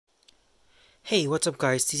Hey, what's up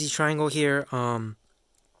guys? TC Triangle here.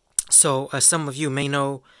 So as some of you may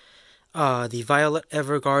know, the Violet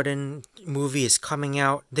Evergarden movie is coming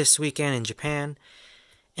out this weekend in Japan,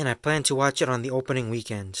 and I plan to watch it on the opening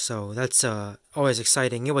weekend. So that's always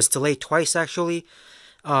exciting. It was delayed twice actually.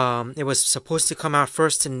 It was supposed to come out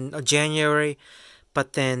first in January,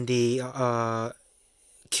 but then the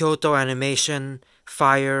Kyoto animation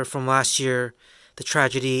fire from last year, the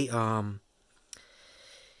tragedy,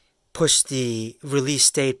 pushed the release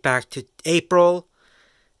date back to April,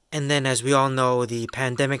 and then as we all know, the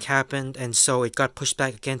pandemic happened, and so it got pushed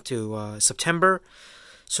back again to September.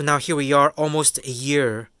 So now here we are, almost a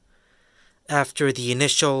year after the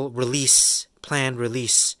initial planned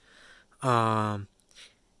release, and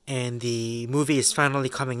the movie is finally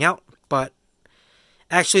coming out. But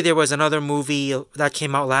actually there was another movie that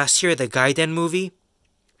came out last year, the Gaiden movie,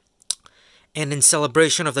 and in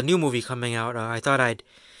celebration of the new movie coming out, I thought I'd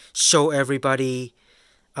show everybody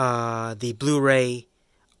the Blu-ray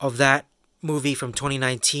of that movie from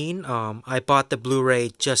 2019. I bought the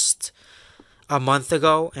Blu-ray just a month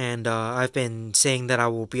ago, and I've been saying that I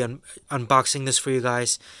will be unboxing this for you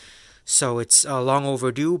guys. So it's long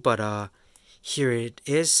overdue, but here it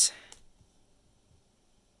is.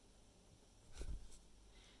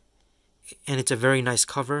 And it's a very nice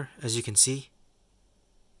cover, as you can see.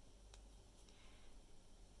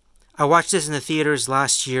 I watched this in the theaters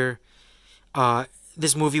last year.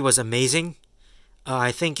 This movie was amazing.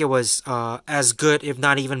 I think it was as good, if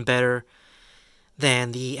not even better,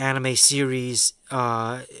 than the anime series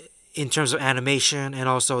in terms of animation, and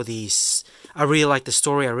also I really like the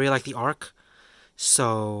story. I really like the arc.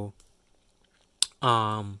 So,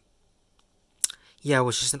 yeah, it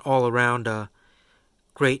was just an all-around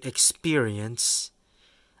great experience.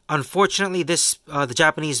 Unfortunately, the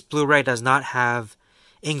Japanese Blu-ray does not have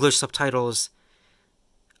English subtitles.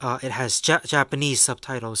 It has Japanese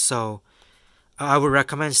subtitles, so I would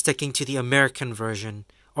recommend sticking to the American version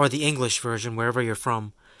or the English version, wherever you're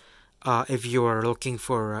from, if you're looking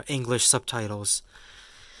for English subtitles.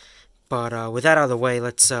 But with that out of the way,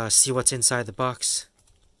 let's see what's inside the box.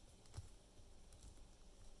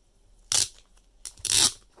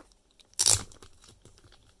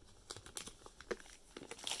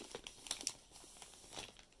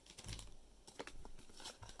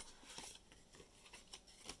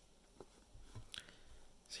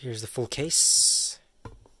 Here's the full case.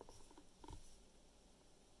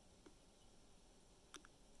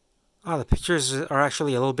 Oh, the pictures are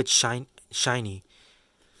actually a little bit shiny.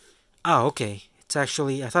 Oh, okay. It's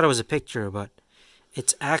actually, I thought it was a picture, but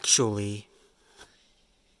it's actually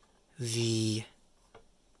the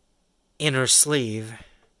inner sleeve.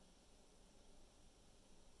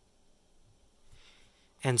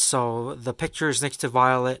 And so the pictures next to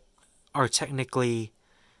Violet are technically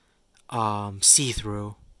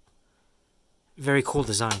see-through. Very cool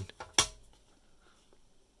design.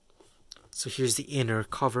 So here's the inner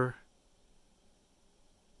cover.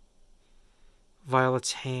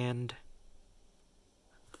 Violet's hand.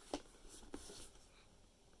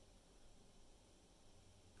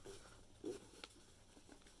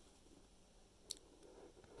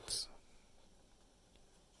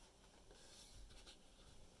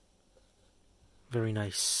 Very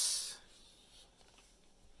nice.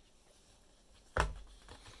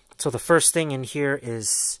 So the first thing in here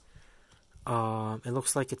is, it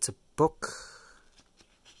looks like it's a book.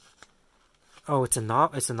 Oh, it's a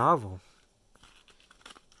novel.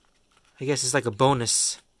 I guess it's like a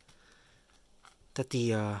bonus that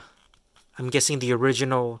I'm guessing the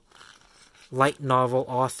original light novel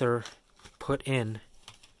author put in.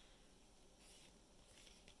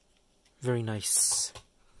 Very nice.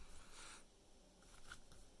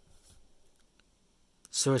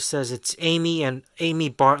 So it says it's Amy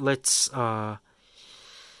Bartlett's, what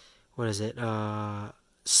is it,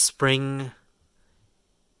 Spring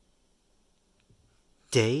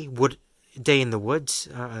Day? Day in the Woods?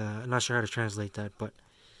 I'm not sure how to translate that, but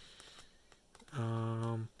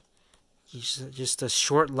just a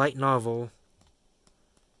short light novel.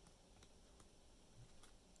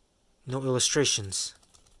 No illustrations.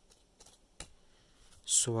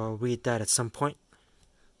 So I'll read that at some point.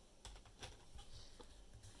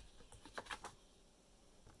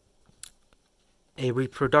 A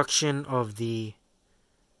reproduction of the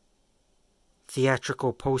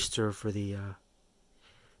theatrical poster for the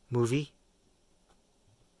movie.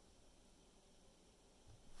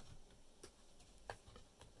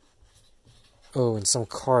 Oh, and some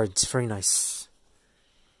cards. Very nice.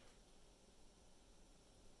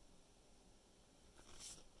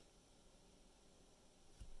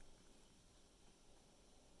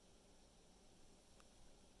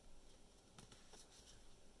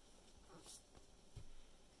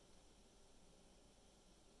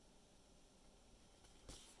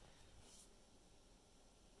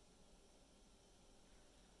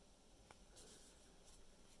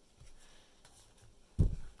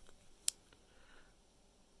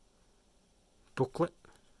 booklet.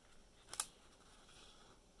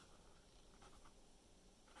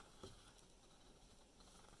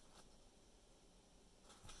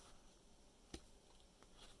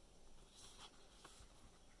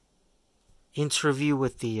 Interview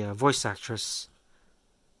with the voice actress.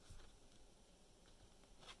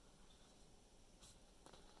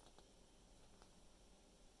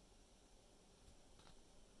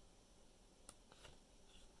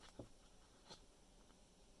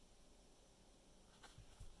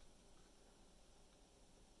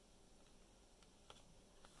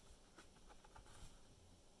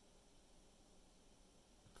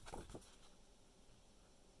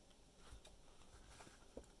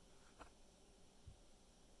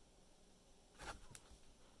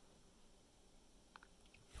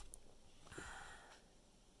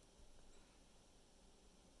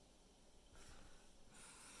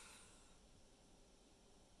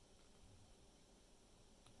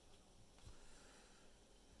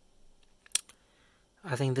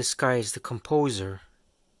 I think this guy is the composer,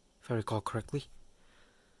 if I recall correctly.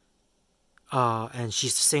 And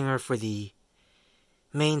she's the singer for the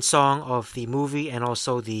main song of the movie and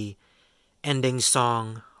also the ending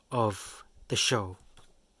song of the show.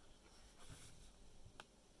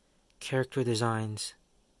 Character designs.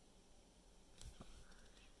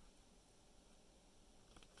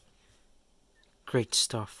 Great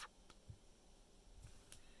stuff.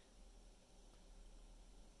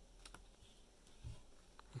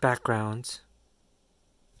 Backgrounds.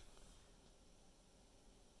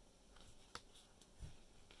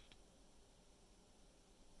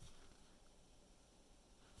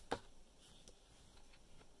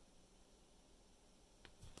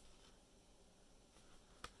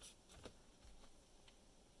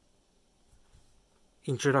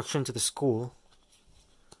 Introduction to the school.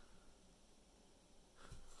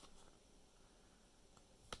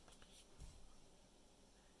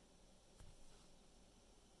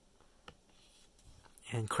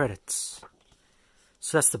 And credits.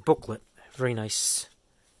 So that's the booklet. Very nice.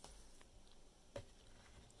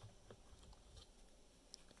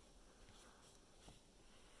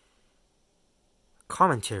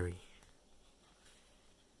 Commentary.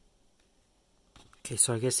 Okay,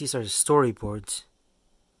 so I guess these are the storyboards.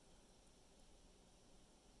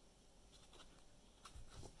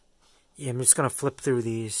 Yeah, I'm just gonna flip through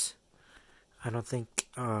these. I don't think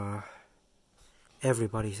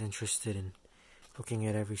everybody's interested in looking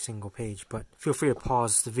at every single page, but feel free to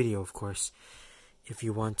pause the video, of course, if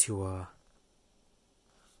you want to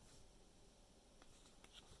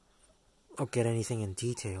look at anything in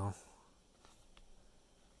detail.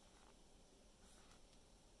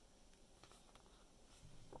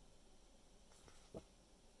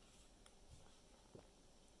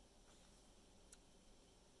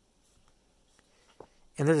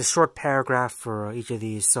 And there's a short paragraph for each of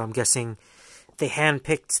these, so I'm guessing they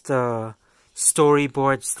handpicked the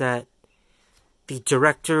storyboards that the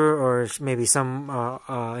director or maybe some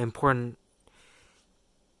important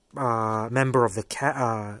member of the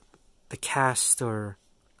cast or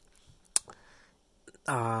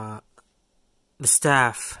the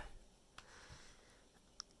staff,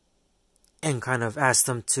 and kind of asked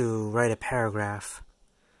them to write a paragraph.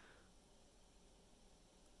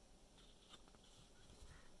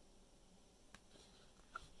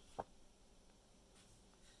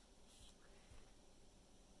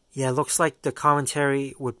 Yeah, it looks like the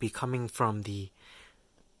commentary would be coming from the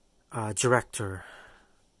director.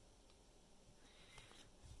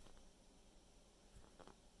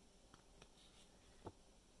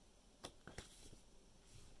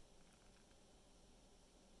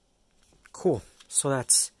 Cool. So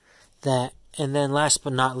that's that. And then last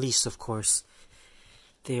but not least, of course,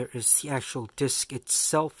 there is the actual disc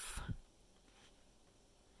itself.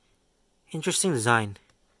 Interesting design.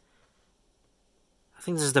 I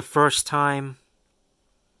think this is the first time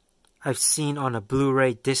I've seen on a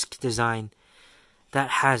Blu-ray disc design that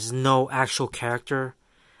has no actual character.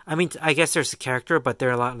 I mean, I guess there's a character, but they're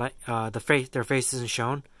a lot like their face isn't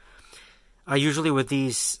shown. Usually with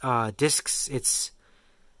these discs, it's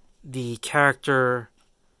the character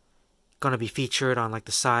gonna be featured on like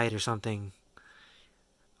the side or something.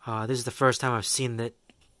 This is the first time I've seen that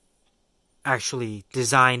actually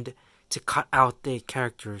designed to cut out the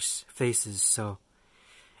characters' faces. So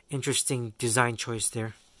interesting design choice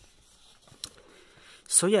there.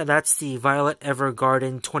 So yeah, that's the Violet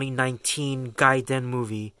Evergarden 2019 Gaiden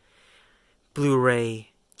movie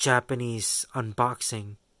Blu-ray Japanese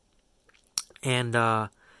unboxing. And I'm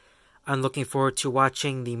looking forward to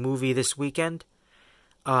watching the movie this weekend.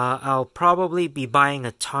 I'll probably be buying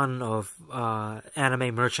a ton of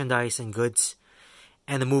anime merchandise and goods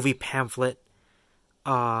and the movie pamphlet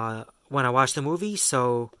when I watch the movie.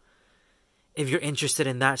 So if you're interested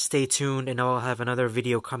in that, stay tuned, and I'll have another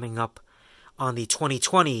video coming up on the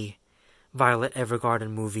 2020 Violet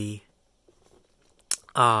Evergarden movie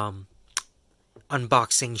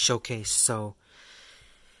unboxing showcase. So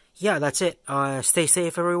yeah, that's it. Stay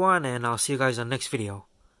safe, everyone, and I'll see you guys on the next video.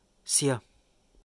 See ya.